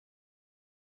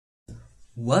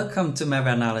Welcome to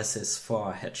malware analysis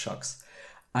for headshots.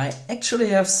 I actually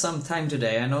have some time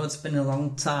today. I know it's been a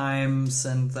long time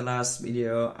since the last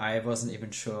video. I wasn't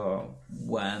even sure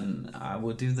when I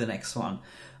will do the next one.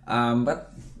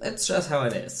 But it's just how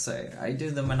it is. So I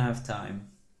do them when I have time.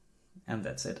 And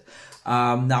that's it.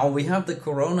 Now we have the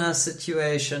corona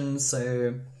situation.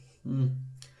 So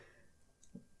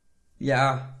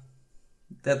yeah,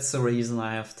 that's the reason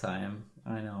I have time.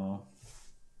 I know.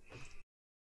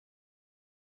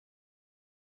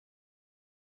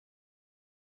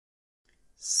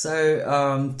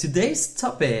 So today's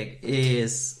topic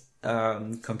is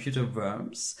computer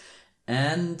worms,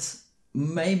 and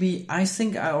maybe I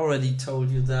think I already told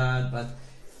you that, but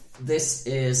this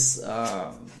is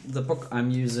the book I'm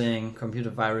using,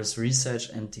 Computer Virus Research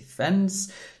and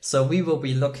Defense. So we will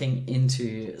be looking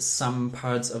into some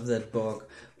parts of that book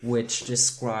which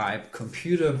describe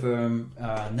computer worm,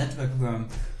 network worm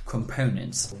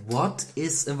components. What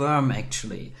is a worm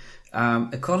actually?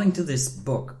 According to this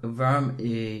book, a worm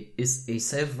is a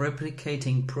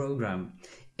self-replicating program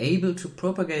able to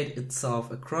propagate itself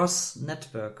across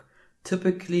network,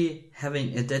 typically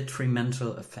having a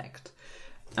detrimental effect.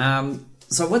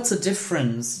 So what's the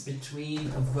difference between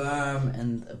a worm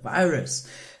and a virus?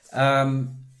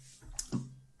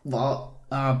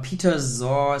 Peter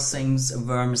Zor thinks a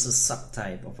worm is a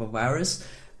subtype of a virus.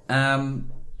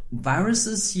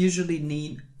 Viruses usually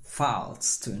need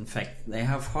files to infect. They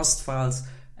have host files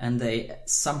and they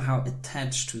somehow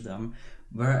attach to them,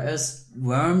 whereas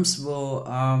worms will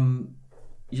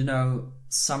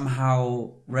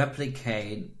somehow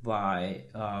replicate by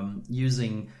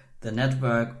using the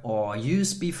network or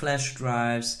USB flash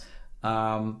drives,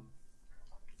 and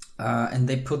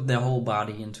they put their whole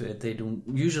body into it. They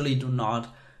usually do not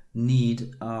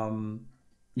need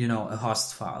a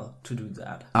host file to do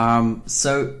that.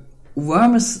 So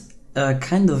worm is a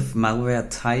kind of malware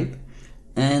type,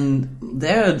 and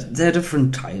there are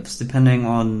different types depending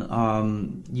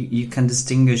on you can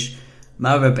distinguish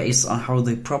malware based on how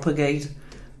they propagate.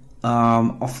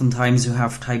 Oftentimes you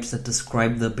have types that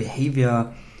describe the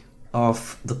behavior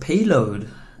of the payload,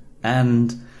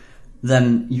 and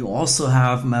then you also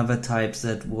have malware types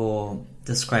that will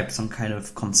describe some kind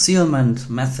of concealment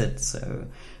method, so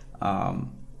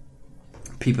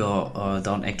people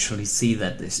don't actually see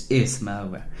that this is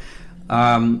malware.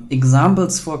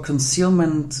 Examples for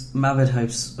concealment malware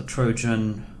types are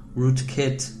Trojan,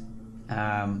 rootkit.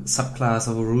 Subclass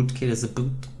of a rootkit is a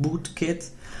bootkit.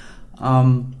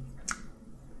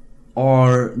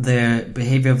 Or the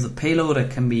behavior of the payload.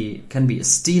 It can be a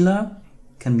stealer,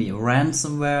 can be a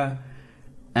ransomware,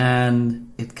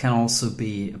 and it can also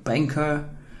be a banker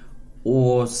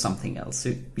or something else.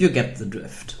 You get the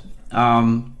drift.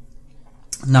 Now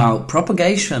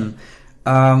propagation.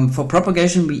 For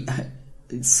propagation,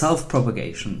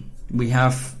 self-propagation. We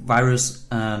have virus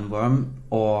and worm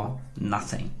or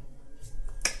nothing.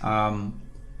 And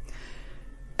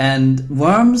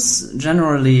worms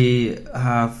generally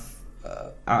are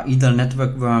either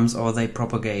network worms or they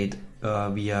propagate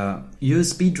via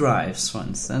USB drives, for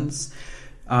instance.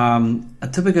 A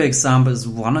typical example is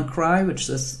WannaCry, which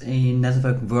is a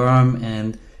network worm,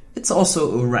 and it's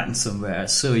also a ransomware,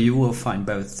 so you will find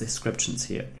both descriptions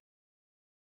here.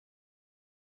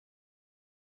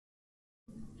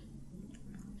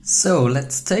 So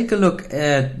let's take a look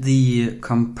at the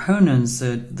components,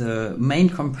 the main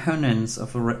components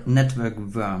of a network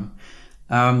worm.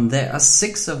 There are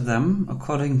 6 of them,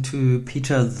 according to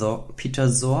Peter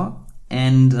Zor,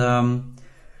 and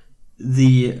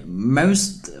the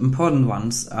most important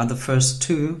ones are the first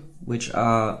 2, which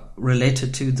are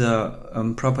related to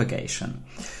the propagation.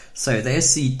 So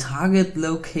there's the target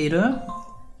locator,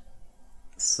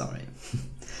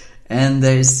 and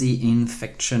there's the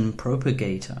infection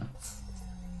propagator.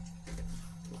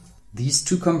 These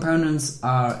 2 components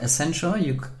are essential.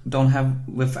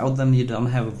 Without them you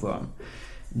don't have a worm.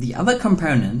 The other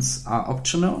components are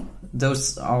optional.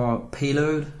 Those are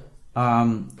payload,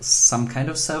 some kind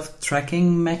of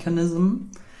self-tracking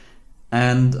mechanism,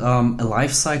 and a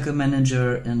lifecycle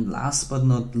manager, and last but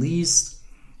not least,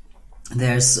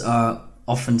 there's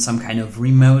often some kind of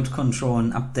remote control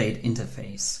and update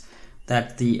interface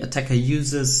that the attacker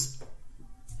uses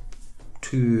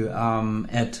to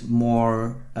add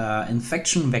more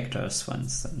infection vectors, for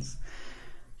instance.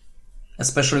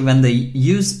 Especially when they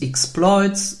use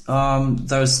exploits,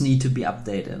 those need to be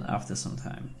updated after some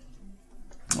time.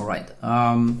 Alright.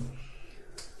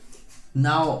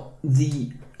 Now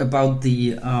about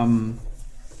the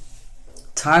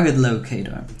target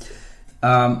locator.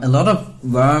 A lot of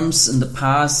worms in the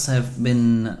past have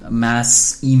been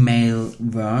mass email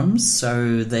worms,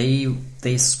 so they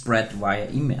spread via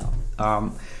email.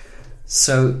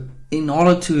 So in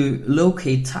order to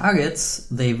locate targets,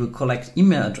 they will collect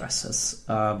email addresses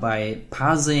by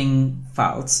parsing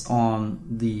files on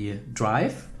the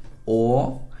drive,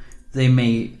 or they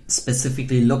may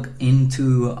specifically look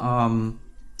into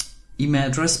email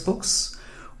address books,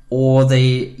 or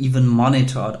they even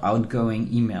monitor outgoing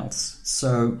emails,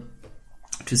 so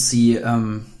to see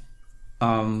whom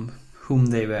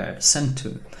they were sent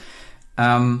to.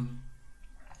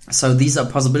 So these are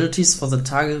possibilities for the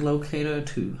target locator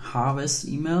to harvest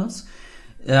emails.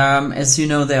 As you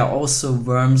know, there are also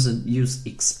worms that use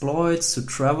exploits to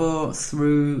travel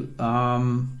through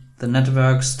the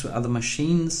networks to other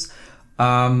machines.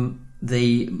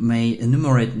 They may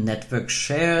enumerate network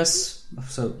shares,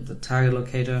 so the target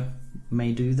locator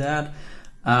may do that,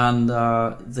 and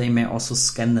they may also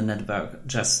scan the network,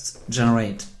 just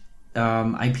generate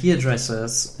IP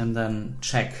addresses and then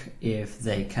check if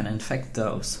they can infect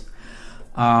those.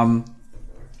 And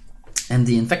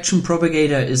the infection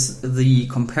propagator is the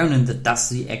component that does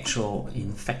the actual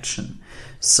infection.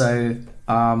 So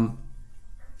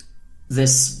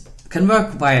this can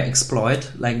work via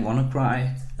exploit like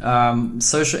WannaCry.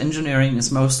 Social engineering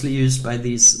is mostly used by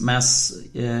these mass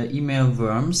email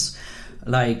worms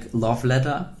like Love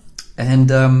Letter, and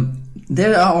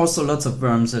there are also lots of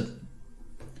worms that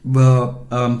will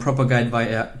propagate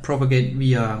via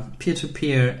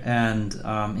peer-to-peer and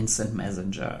instant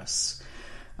messengers.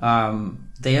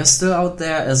 They are still out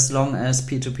there. As long as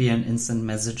peer-to-peer and instant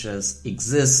messages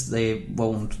exist, they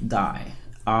won't die.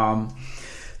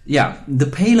 The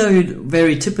payload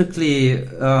very typically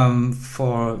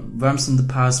for worms in the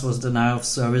past was denial of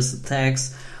service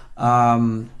attacks,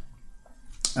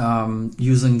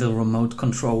 using the remote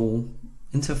control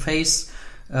interface,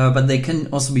 but they can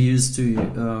also be used to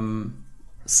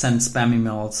send spam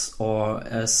emails, or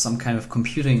as some kind of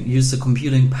use the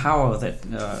computing power that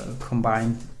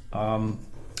combine of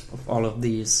all of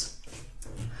these.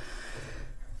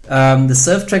 The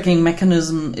self-tracking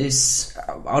mechanism is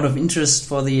out of interest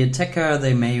for the attacker.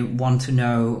 They may want to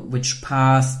know which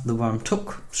path the worm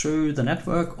took through the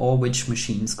network, or which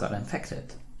machines got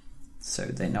infected. So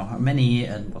they know how many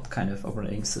and what kind of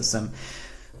operating system.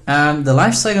 The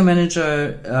lifecycle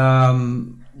manager,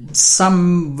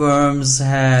 some worms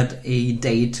had a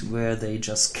date where they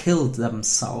just killed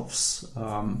themselves.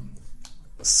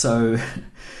 So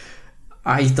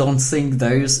I don't think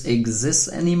those exist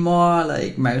anymore.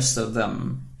 Like, most of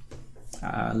them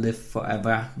live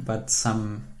forever, but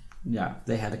some,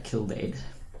 they had a kill date.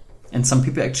 And some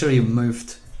people actually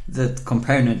moved that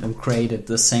component and created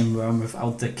the same worm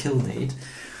without the kill date,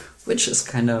 which is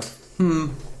kind of,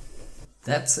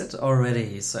 That's it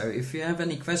already. So if you have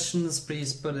any questions,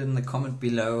 please put it in the comment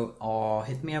below, or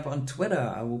hit me up on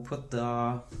Twitter. I will put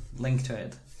the link to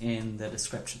it in the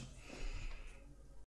description.